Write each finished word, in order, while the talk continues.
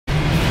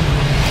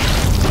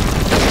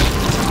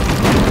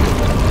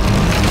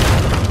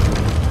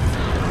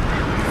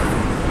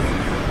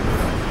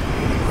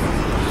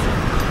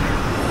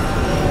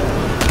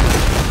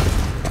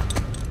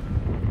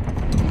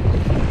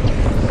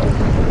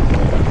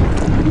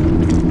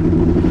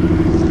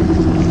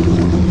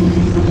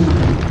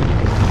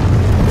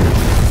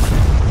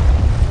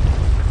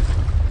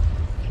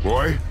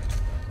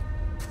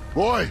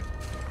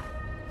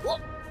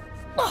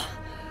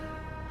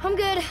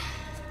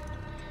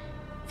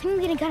think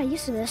I'm getting kind of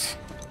used to this.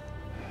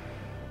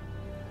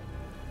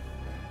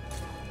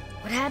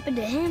 What happened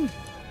to him?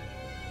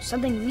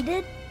 Something we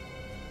did?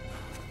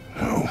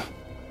 No.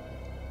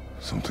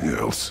 Something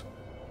else.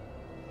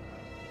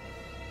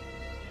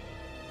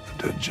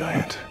 A dead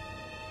giant.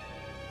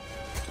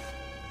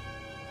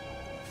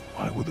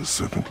 Why would the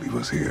serpent leave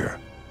us here?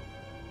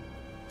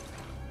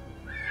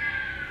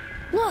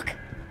 Look!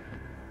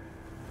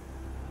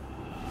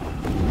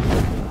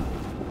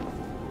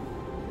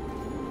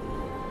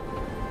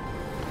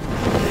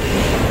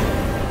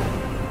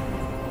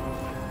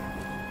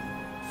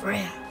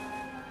 Freya.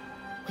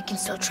 We can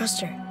still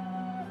trust her,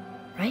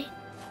 right?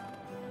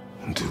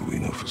 Until we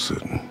know for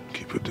certain,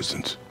 keep her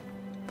distance.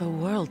 The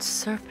world's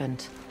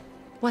serpent.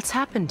 What's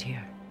happened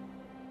here?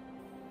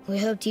 We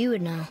hoped you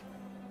would know.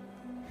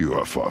 You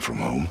are far from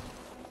home.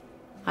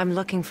 I'm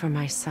looking for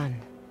my son.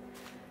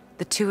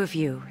 The two of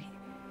you.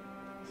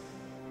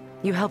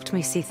 You helped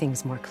me see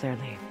things more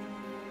clearly.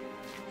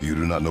 You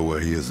do not know where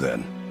he is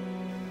then?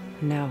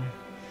 No.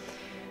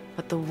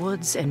 But the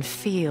woods and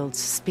fields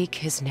speak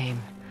his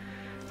name.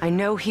 I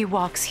know he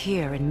walks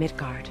here in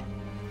Midgard.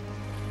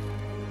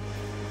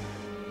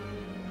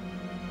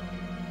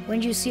 When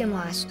did you see him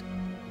last?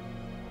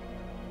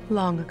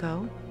 Long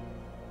ago.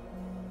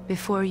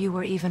 Before you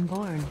were even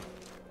born.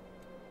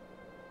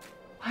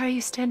 Why are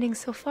you standing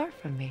so far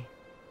from me?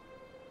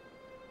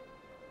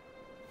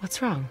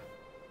 What's wrong?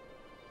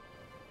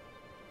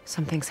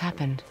 Something's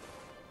happened.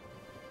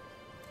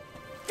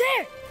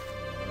 There!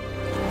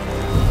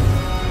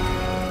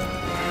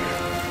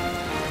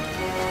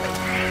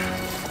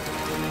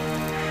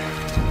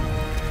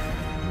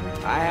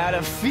 I had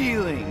a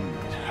feeling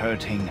that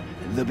hurting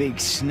the big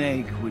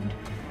snake would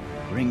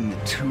bring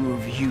the two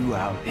of you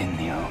out in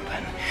the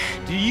open.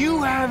 Do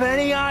you have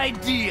any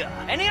idea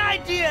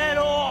at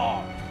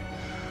all,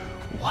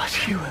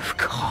 what you have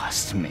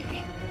cost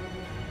me?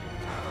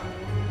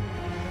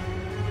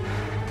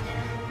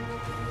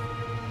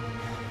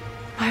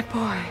 My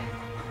boy.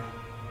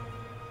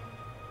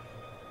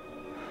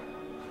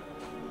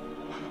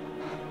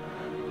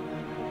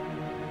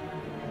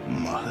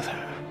 Mother.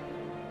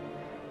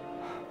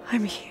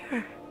 I'm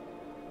here.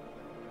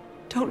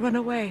 Don't run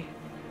away.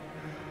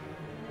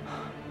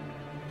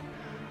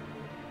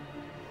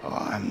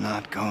 Oh, I'm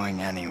not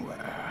going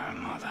anywhere,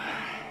 Mother.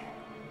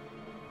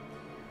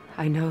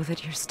 I know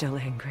that you're still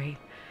angry.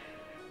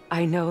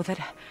 I know that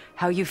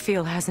how you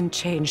feel hasn't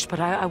changed, but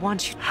I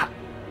want you...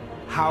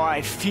 How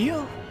I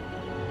feel?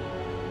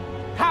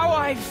 How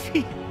I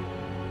feel?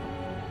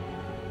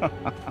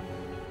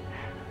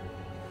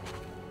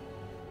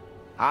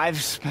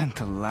 I've spent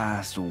the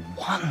last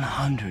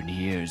 100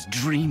 years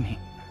dreaming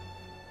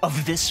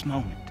of this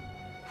moment.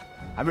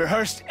 I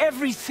rehearsed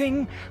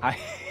everything I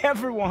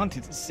ever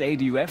wanted to say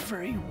to you,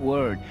 every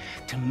word,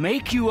 to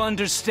make you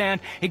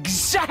understand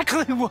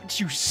exactly what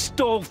you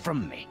stole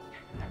from me.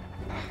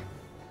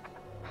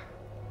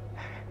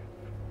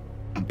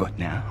 But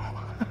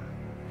now,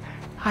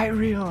 I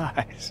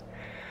realize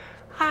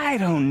I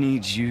don't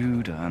need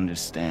you to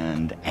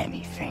understand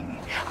anything.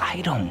 I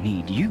don't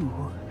need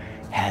you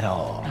at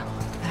all. No,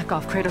 back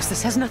off, Kratos.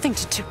 This has nothing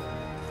to do...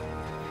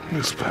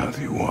 This path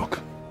you walk.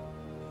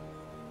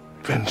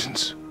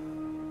 Vengeance.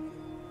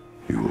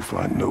 You will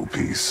find no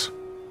peace.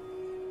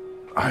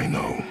 I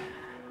know.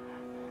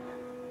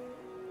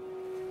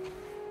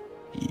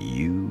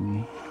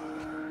 You...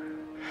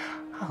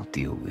 I'll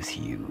deal with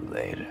you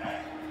later.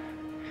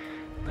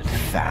 But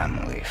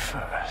family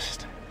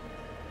first.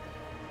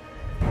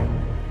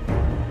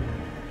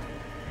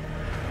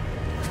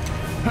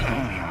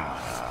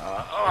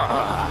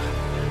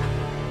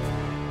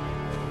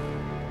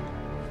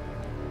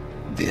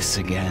 This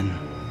again?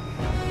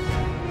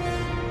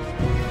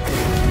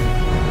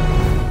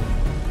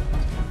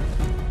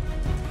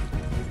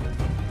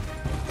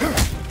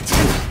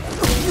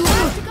 You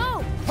have to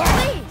go!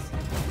 Please!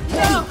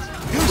 No!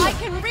 I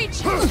can reach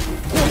you!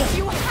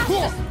 You have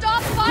to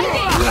stop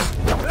fighting!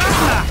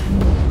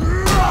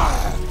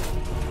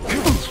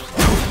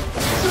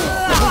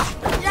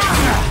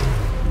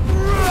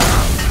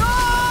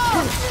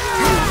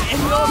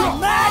 And your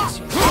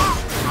magic!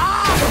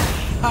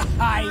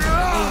 I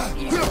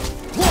hate you!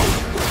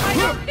 I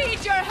don't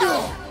need your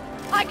help!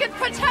 I can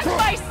protect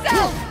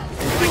myself!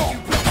 But you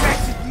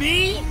protected me?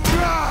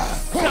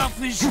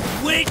 Selfish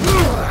witch!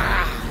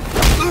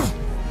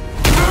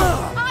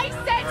 I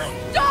said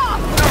stop!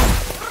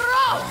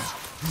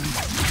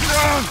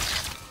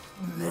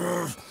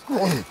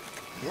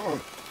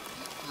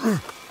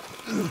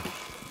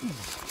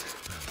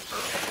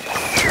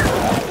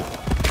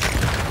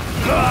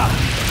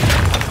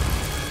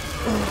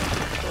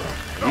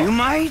 You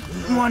might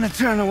want to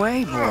turn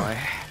away, boy.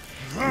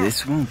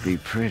 This won't be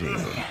pretty.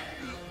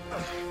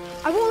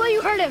 I won't let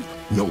you hurt him!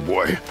 No,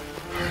 boy.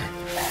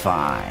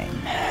 Fine.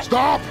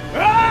 Stop!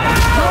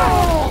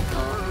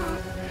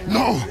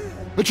 No!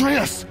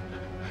 Atreus!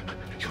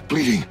 You're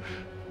bleeding.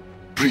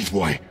 Breathe,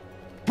 boy.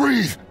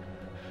 Breathe!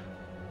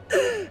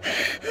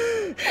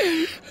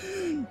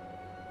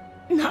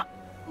 Not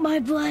my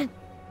blood.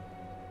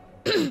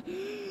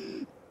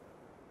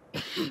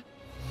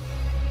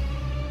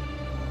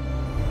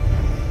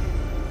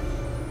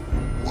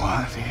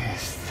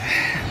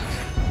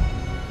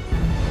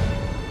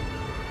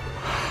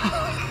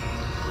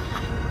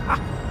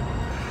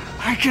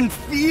 can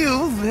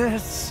feel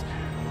this.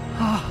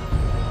 I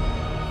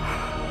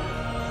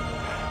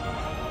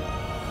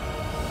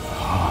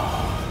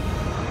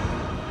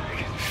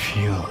can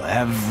feel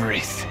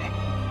everything.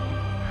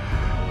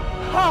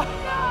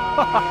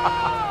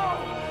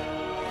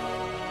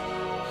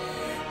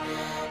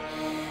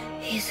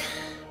 He's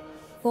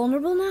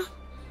vulnerable now?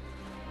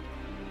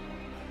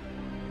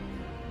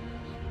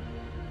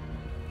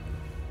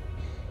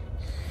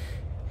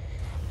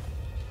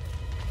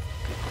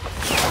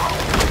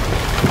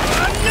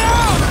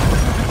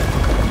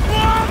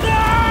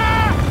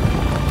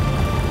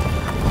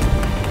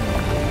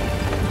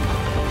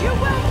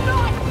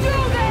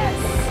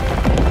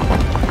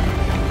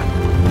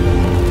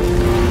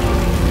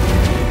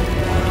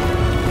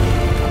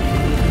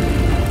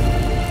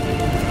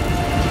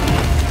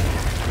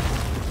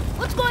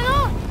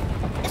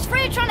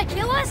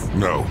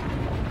 No.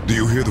 Do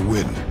you hear the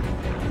wind?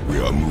 We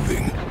are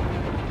moving.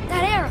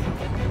 That arrow.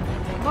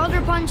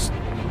 Baldur punched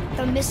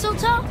the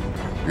mistletoe?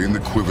 In the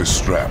quiver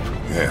strap,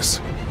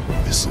 yes.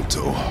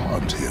 Mistletoe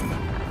harmed him.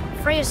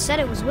 Freya said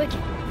it was wicked.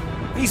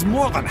 He's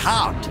more than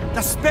harmed.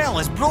 The spell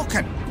is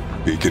broken.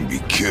 He can be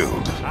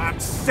killed. I'm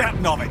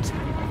certain of it.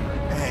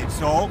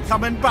 It's all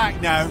coming back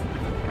now.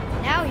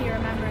 Now he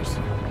remembers.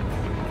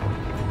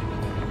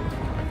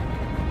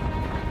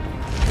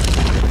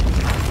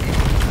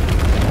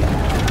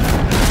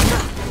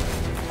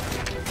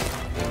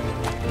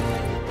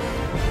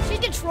 She's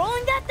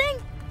controlling that thing?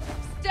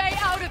 Stay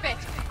out of it!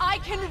 I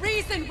can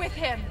reason with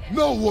him!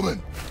 No,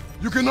 woman!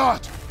 You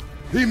cannot!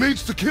 He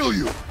means to kill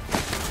you!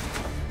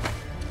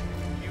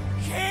 You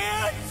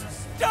can't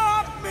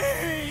stop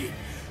me!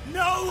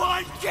 No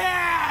one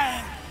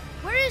can!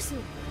 Where is he?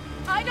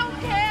 I don't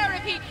care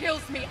if he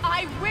kills me.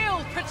 I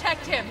will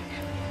protect him.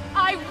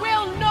 I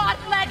will not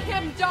let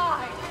him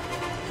die.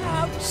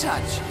 Don't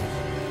touch him.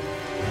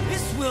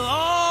 This will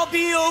all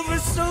be over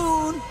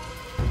soon.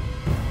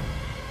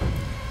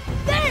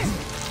 There!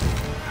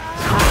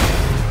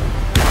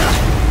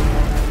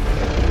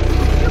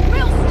 You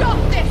will stop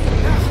this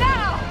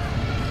now.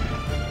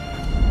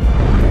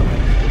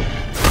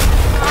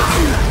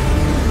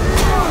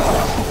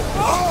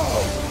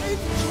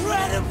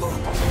 Incredible!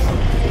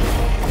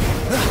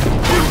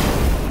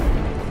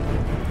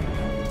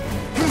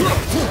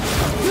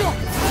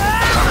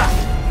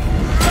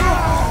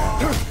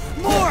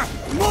 More!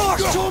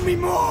 Show me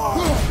more!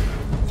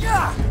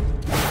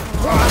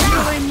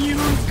 Killing you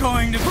is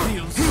going to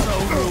feel so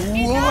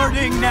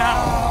rewarding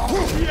now!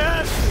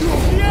 Yes!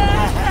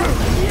 Yes!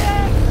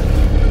 Yes!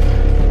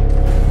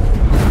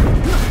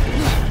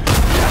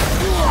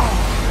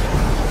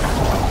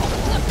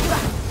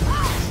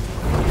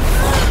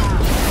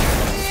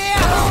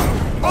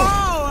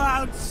 Oh,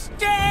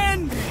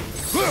 outstanding!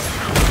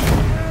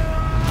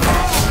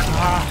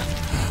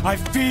 I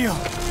feel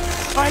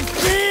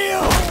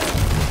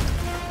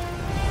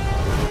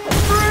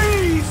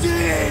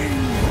freezing!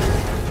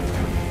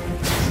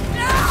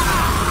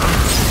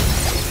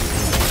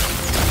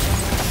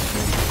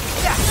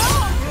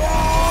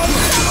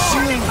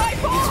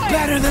 It's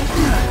better than...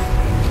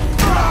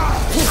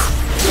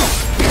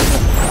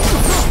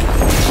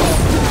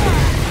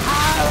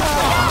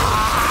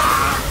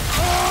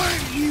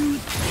 You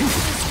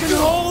just gonna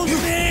hold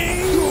me?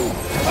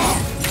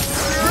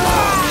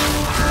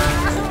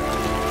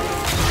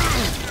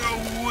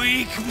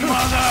 Weak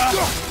mother!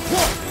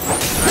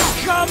 I'm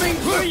coming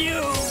for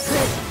you!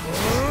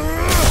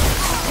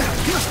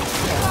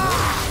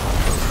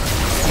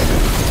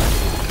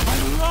 I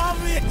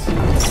love it!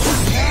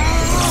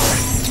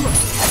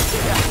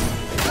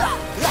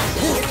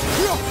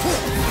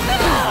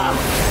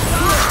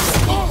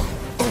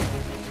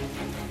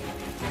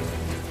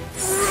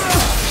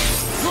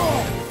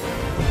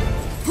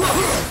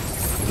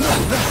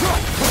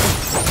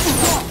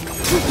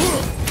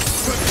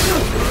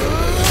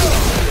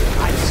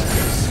 I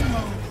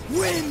smell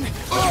wind!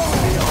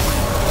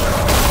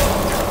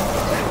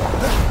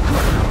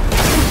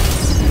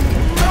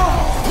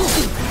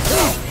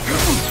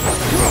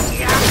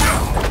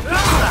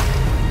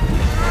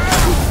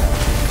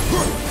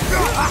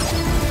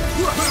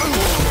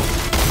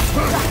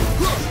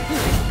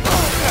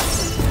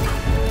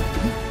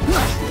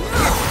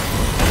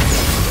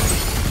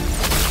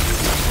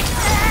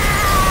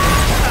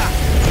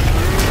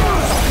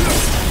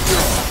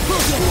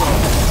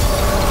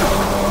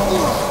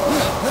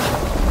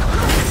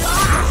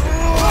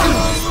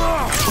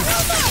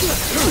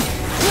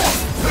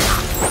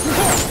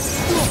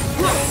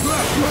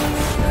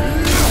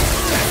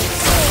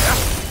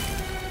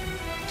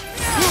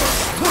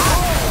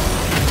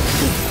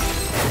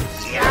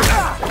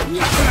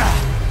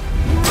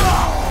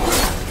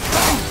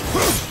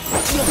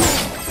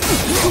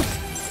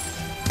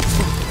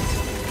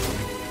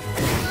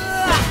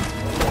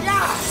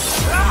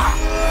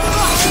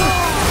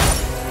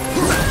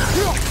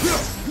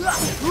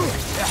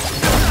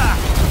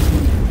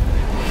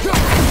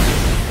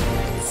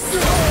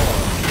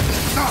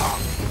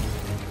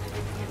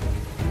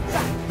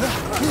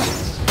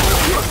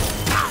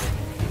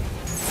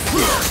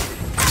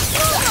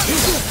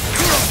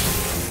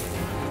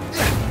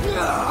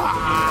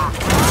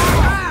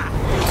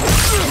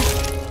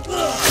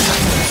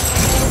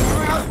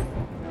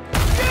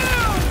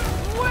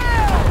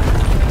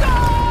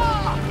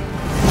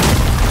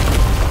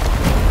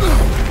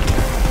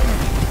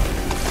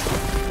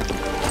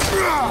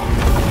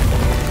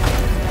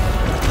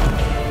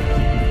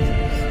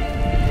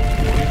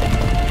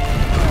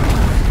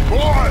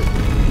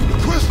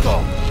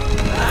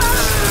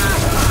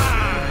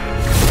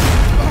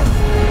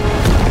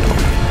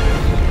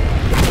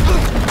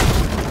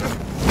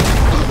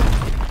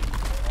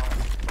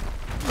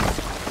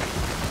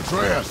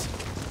 Atreus!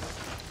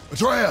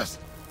 Atreus!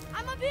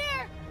 I'm up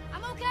here!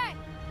 I'm okay!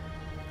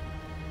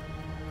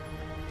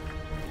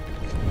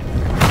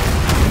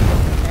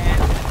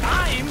 And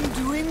I'm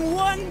doing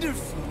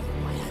wonderful.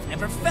 I've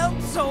never felt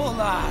so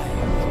alive.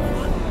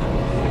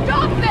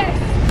 Stop this!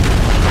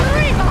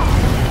 Reba!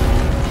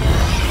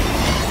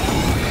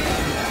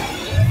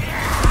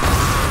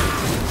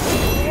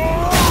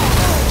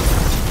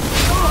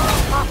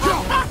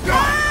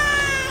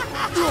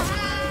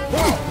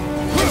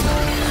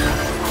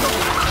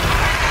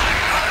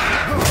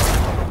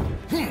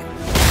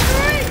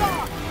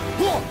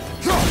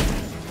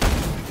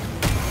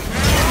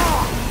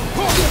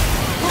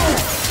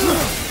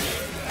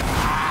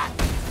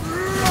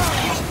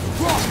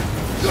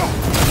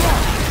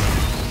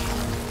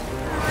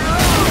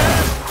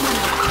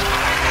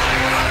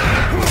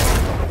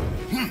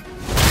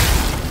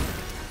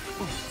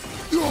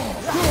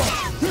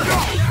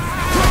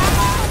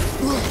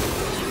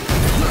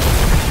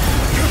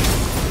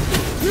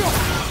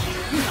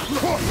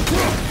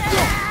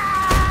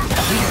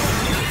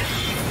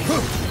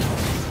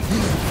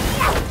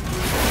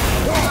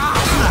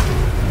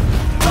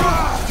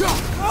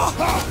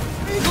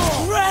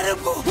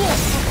 Incredible!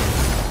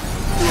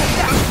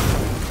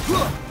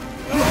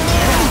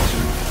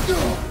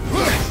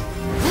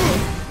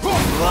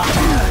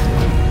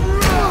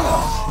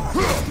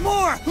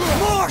 More!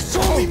 More!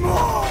 Show me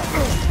more!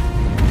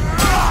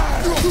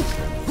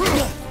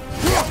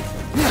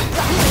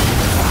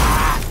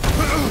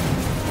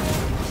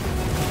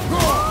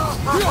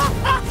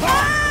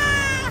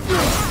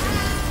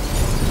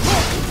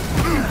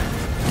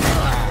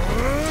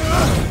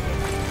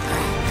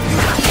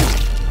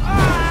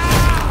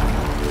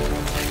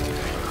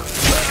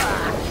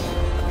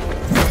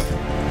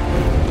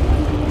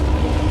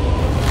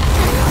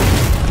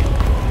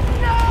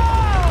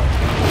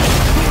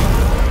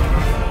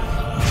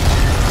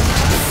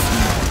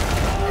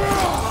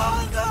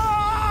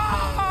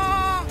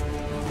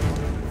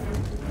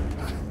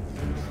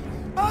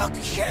 I'll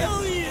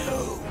kill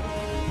you!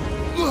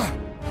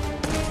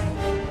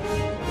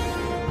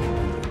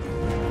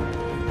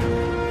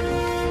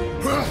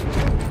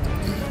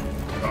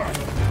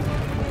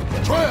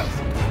 Atreus!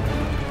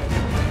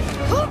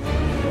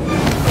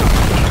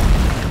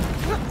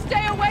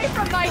 Stay away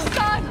from my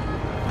son!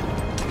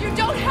 You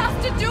don't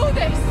have to do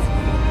this!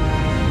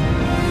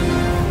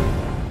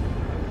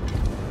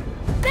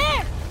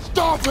 There!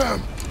 Stop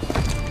him!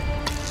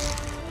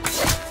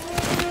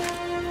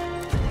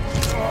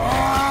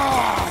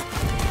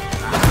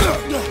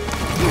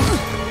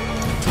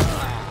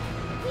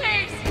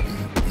 Please!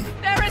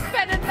 There has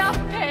been enough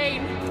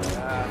pain!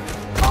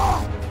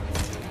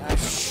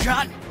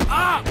 Shut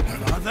up,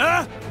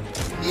 mother!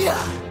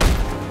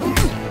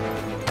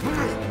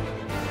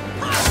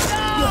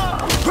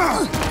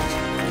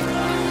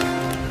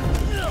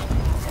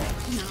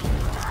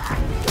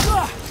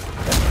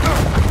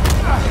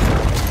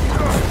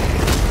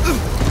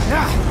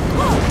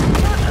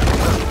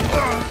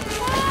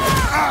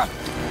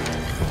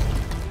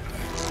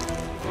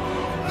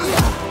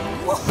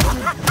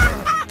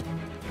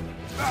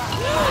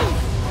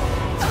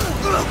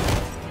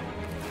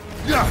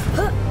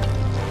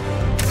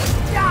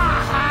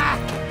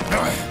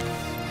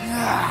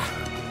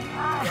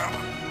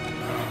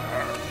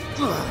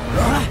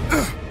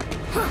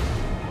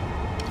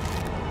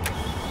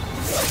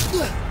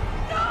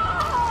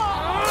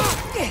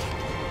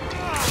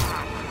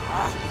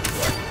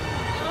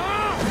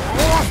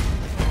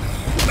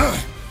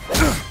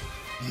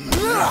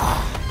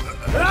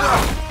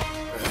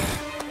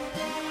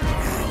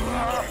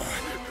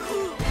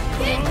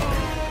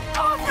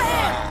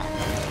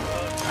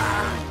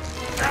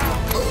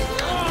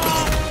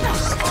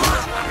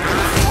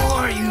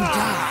 Before you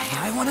die,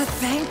 I want to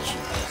thank you.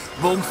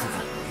 Both of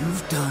you.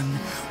 You've done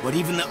what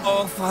even the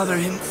All-Father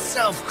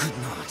himself could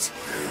not.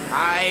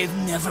 I've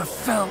never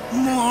felt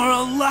more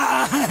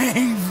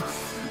alive.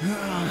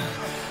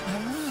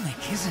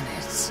 Ironic, isn't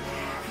it?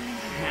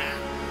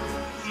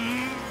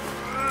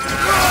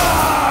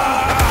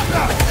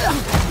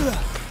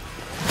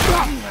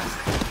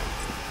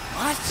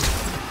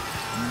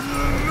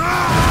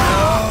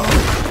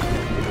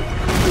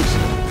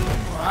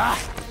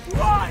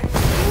 Why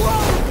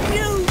won't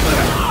you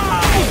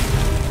die?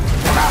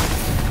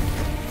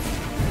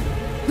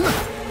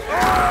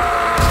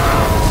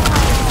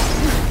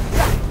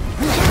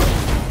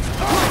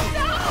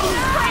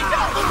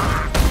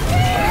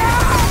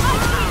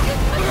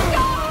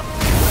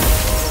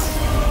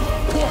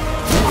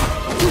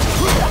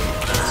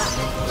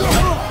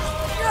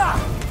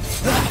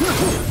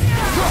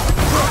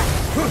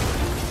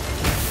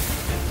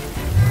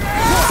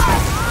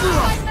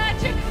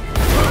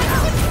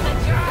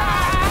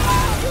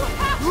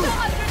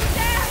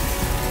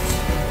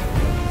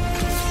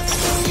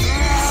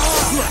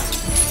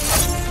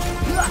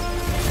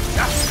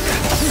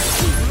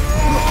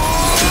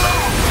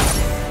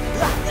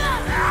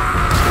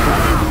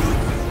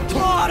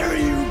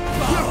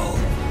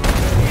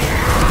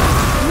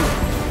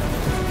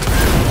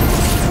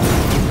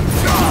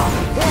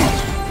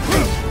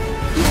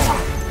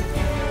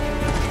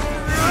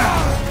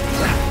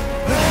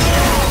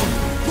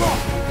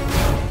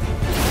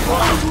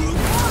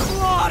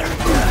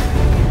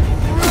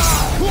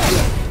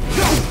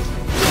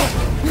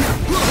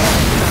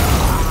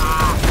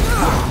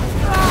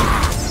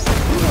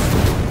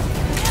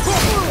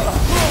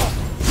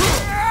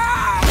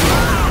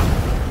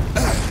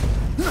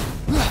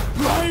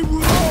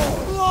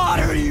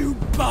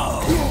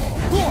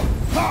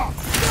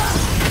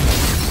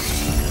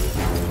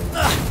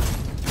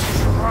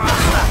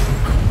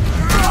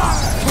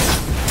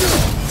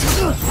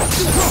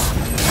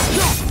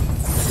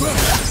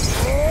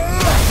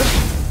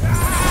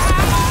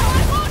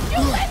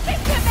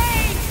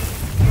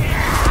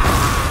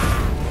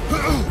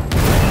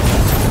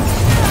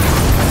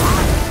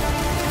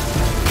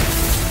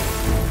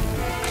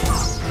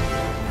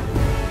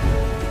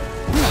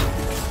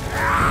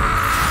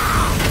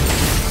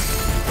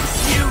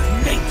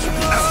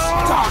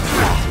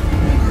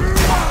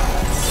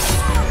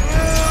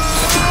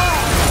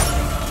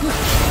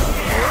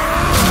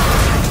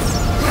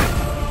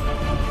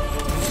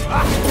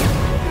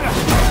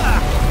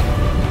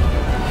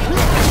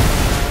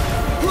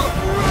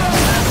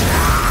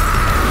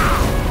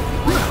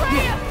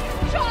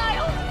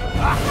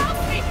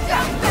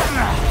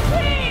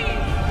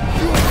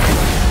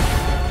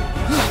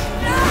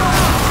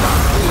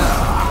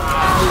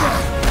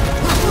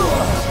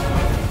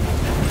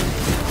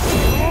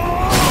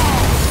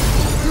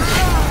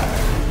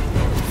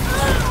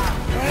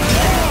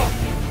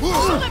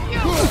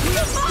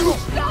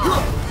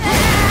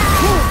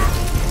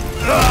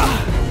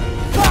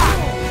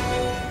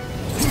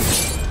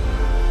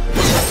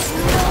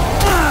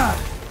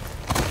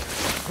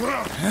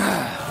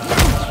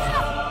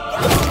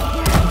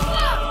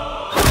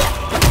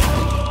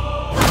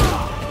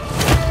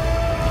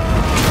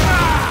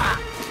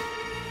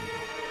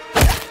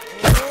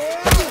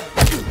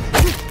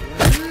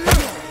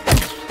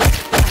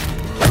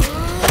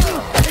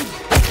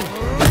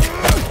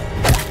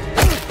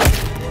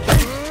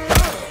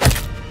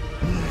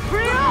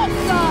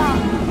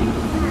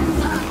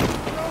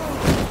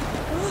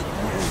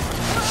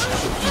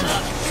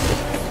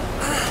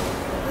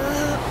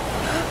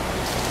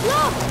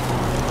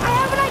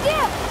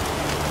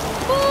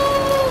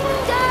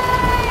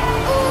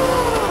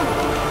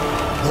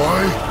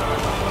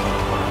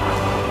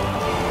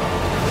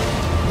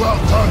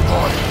 done,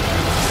 boy.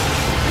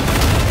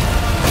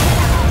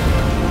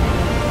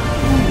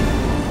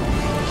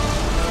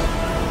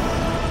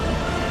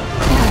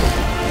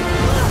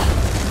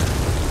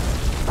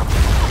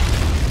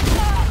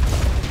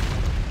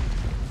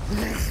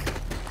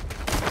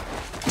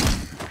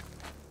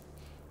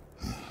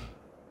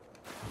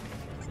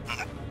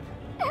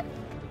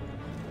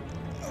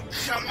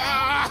 Come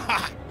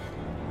on!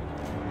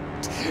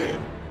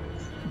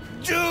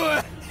 Do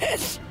it!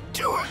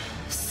 Do it!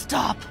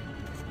 Stop.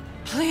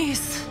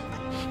 Please.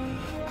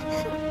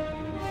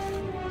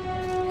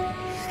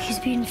 He's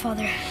beaten,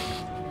 Father.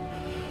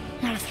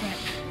 Not a threat.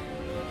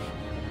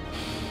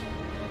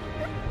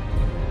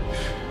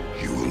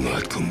 You will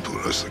not come for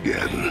us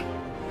again.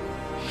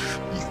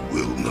 You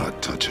will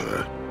not touch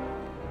her.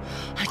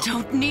 I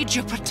don't need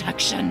your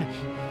protection.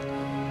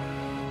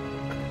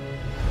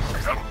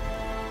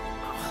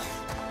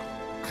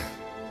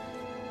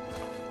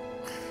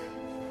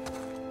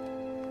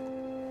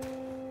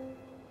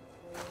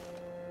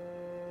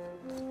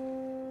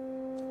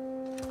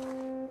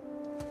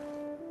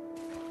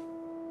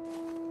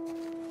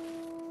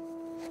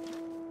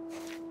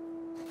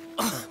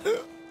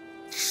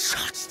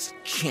 Just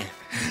can't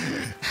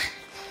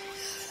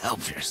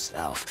help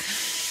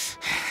yourself,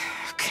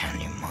 can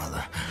you,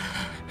 Mother?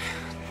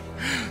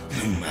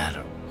 No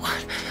matter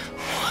what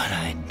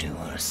I do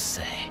or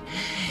say,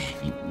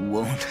 you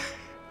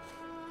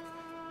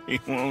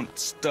won't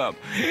stop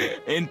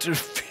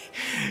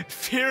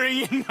interfering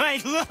in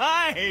my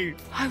life.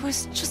 I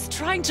was just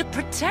trying to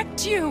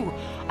protect you.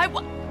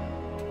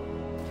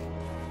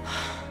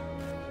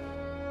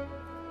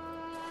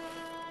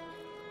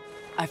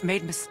 I've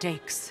made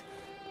mistakes.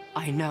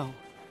 I know.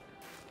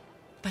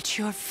 But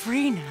you're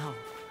free now.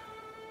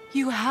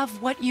 You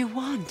have what you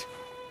want.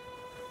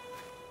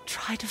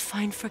 Try to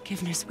find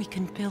forgiveness. We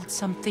can build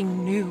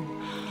something new.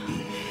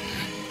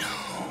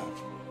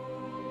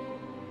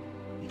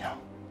 No.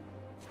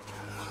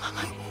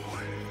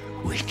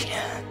 We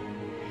can't.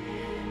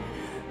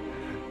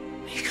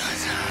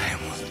 Because I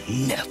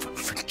will never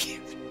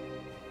forgive.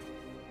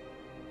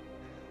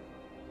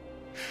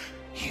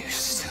 You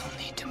still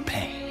need to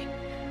pay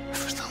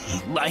for the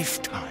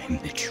lifetime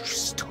that you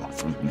stole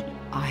from me.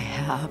 I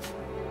have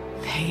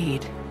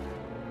paid.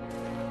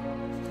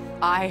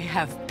 I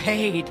have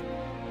paid.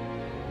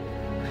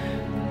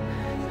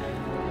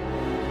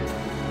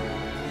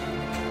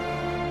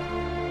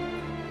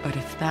 But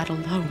if that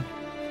alone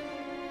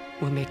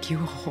will make you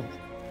whole,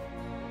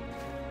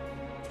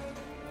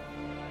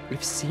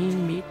 if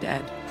seeing me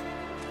dead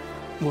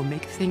will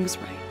make things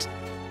right,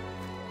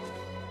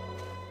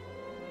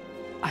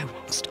 I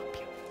won't stop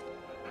you.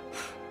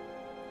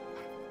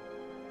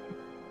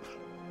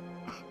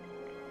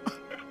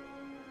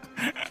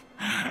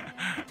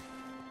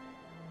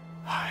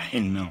 I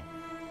know.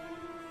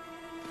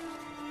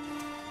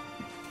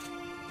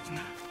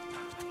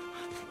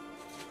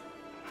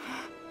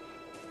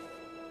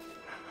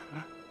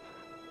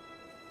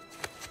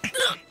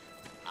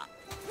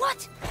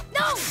 What?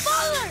 No,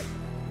 Baldur!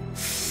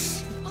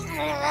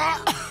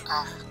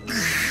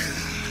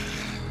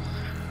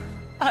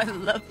 I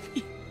love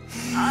you.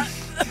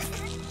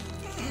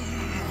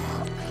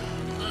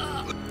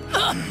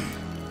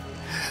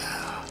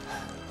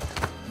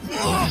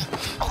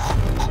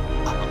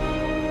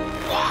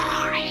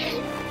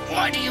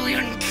 Why do you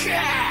even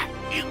care?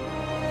 You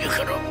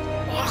could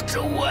have walked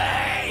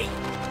away.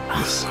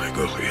 The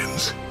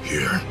Cygolians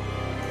here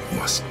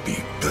must be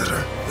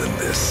better than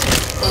this.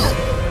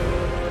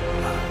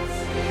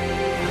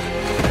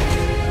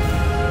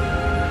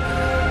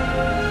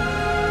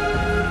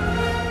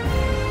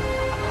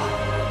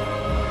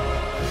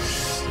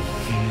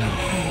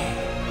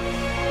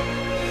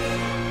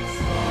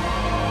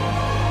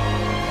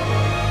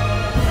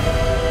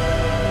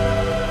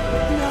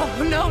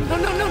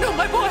 No,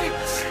 my boy!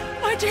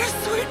 My dear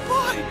sweet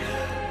boy!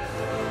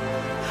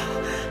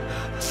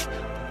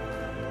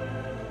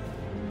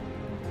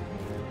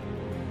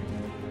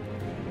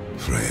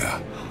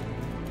 Freya.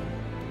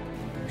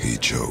 He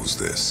chose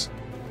this.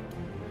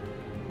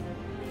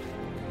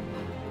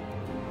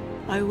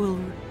 I will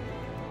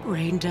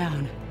rain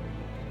down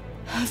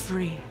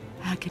every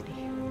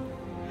agony,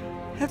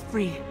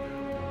 every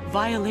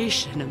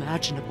violation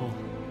imaginable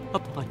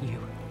upon you.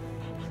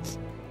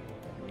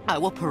 I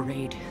will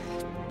parade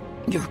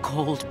your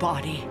cold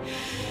body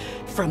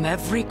from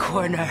every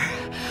corner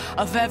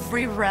of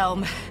every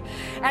realm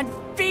and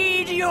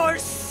feed your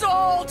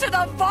soul to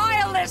the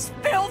vilest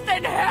filth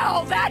in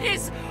hell. That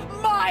is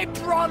my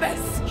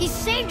promise. He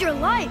saved your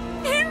life.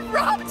 He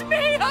robbed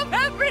me of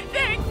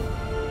everything.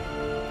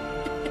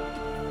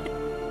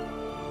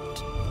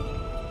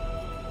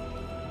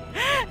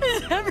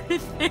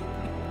 Everything.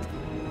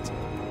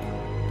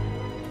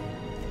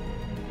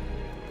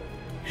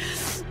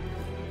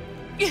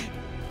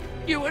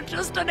 You were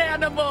just an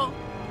animal.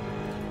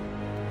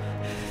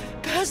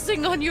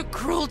 Passing on your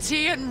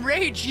cruelty and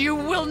rage, you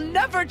will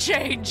never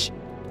change.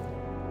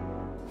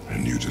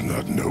 And you do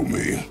not know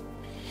me.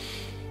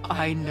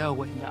 I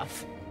know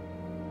enough.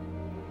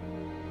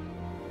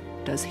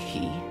 Does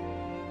he?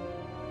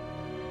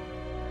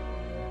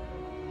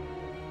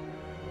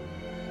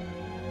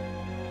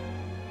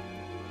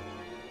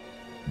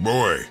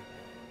 Boy!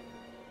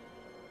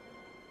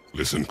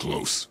 Listen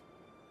close.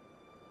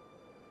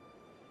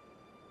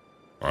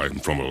 I'm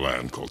from a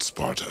land called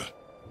Sparta.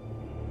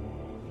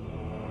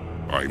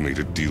 I made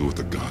a deal with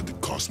a god that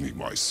cost me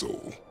my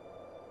soul.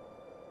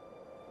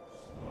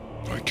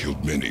 I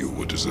killed many who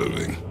were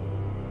deserving.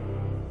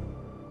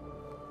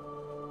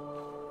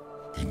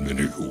 And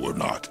many who were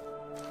not.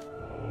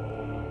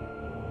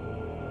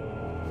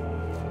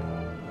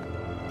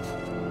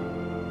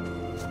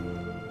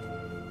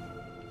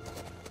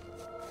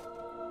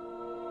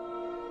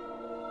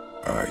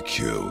 I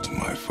killed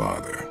my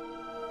father.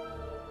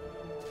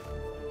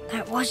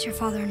 That was your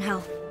father in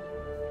hell.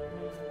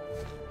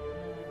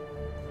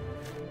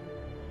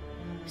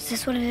 Is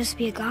this what it is to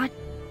be a god?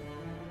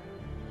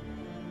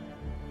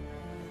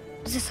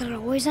 Is this how it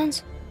always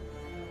ends?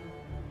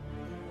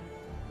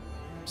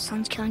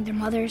 Sons killing their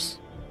mothers?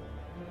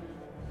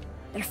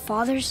 Their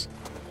fathers?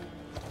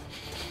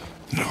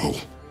 No.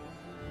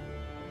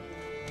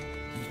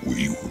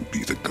 We will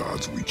be the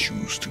gods we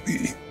choose to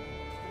be.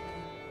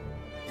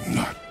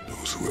 Not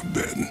those who have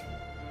been.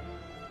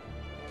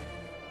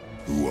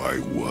 Who I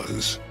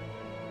was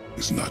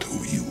is not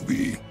who you'll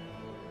be.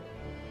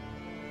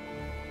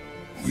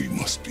 We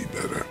must be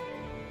better.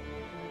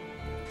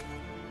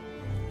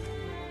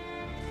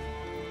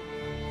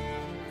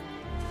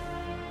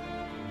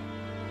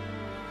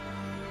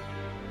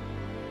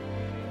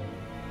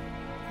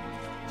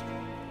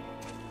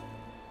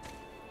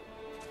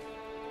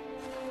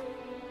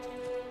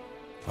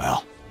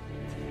 Well,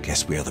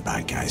 guess we're the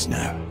bad guys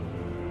now.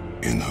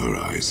 In her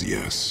eyes,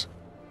 yes.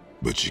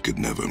 But she could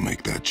never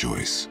make that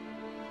choice.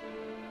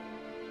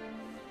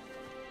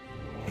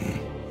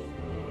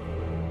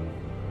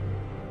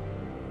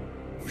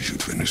 We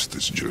should finish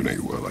this journey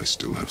while I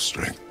still have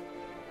strength.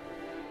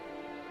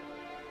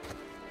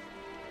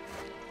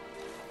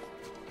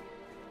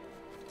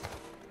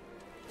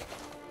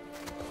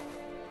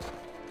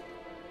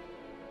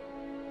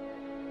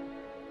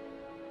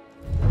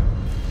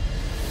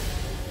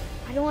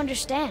 I don't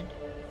understand.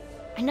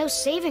 I know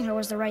saving her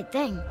was the right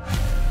thing,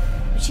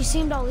 but she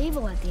seemed all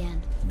evil at the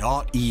end.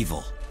 Not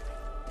evil.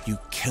 You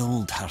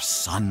killed her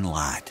son,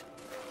 lad.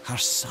 Her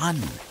son.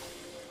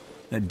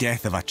 The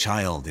death of a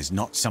child is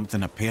not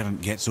something a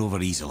parent gets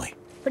over easily.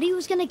 But he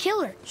was gonna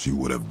kill her. She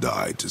would have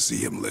died to see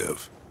him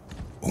live.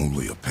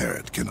 Only a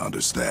parent can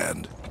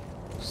understand.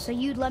 So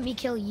you'd let me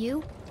kill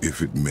you?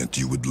 If it meant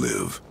you would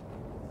live.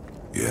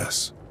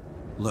 Yes.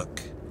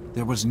 Look,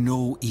 there was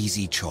no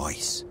easy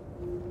choice.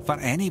 For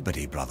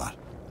anybody, brother.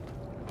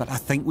 But I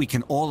think we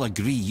can all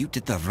agree you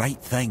did the right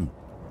thing.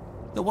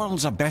 The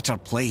world's a better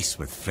place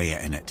with Freya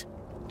in it.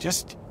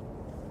 Just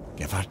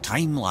give her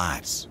time,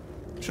 lads.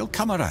 She'll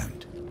come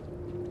around.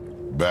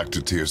 Back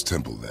to Tyr's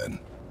temple, then.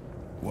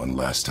 One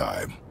last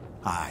time.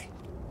 Aye.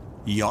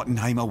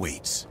 Jotunheim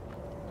awaits.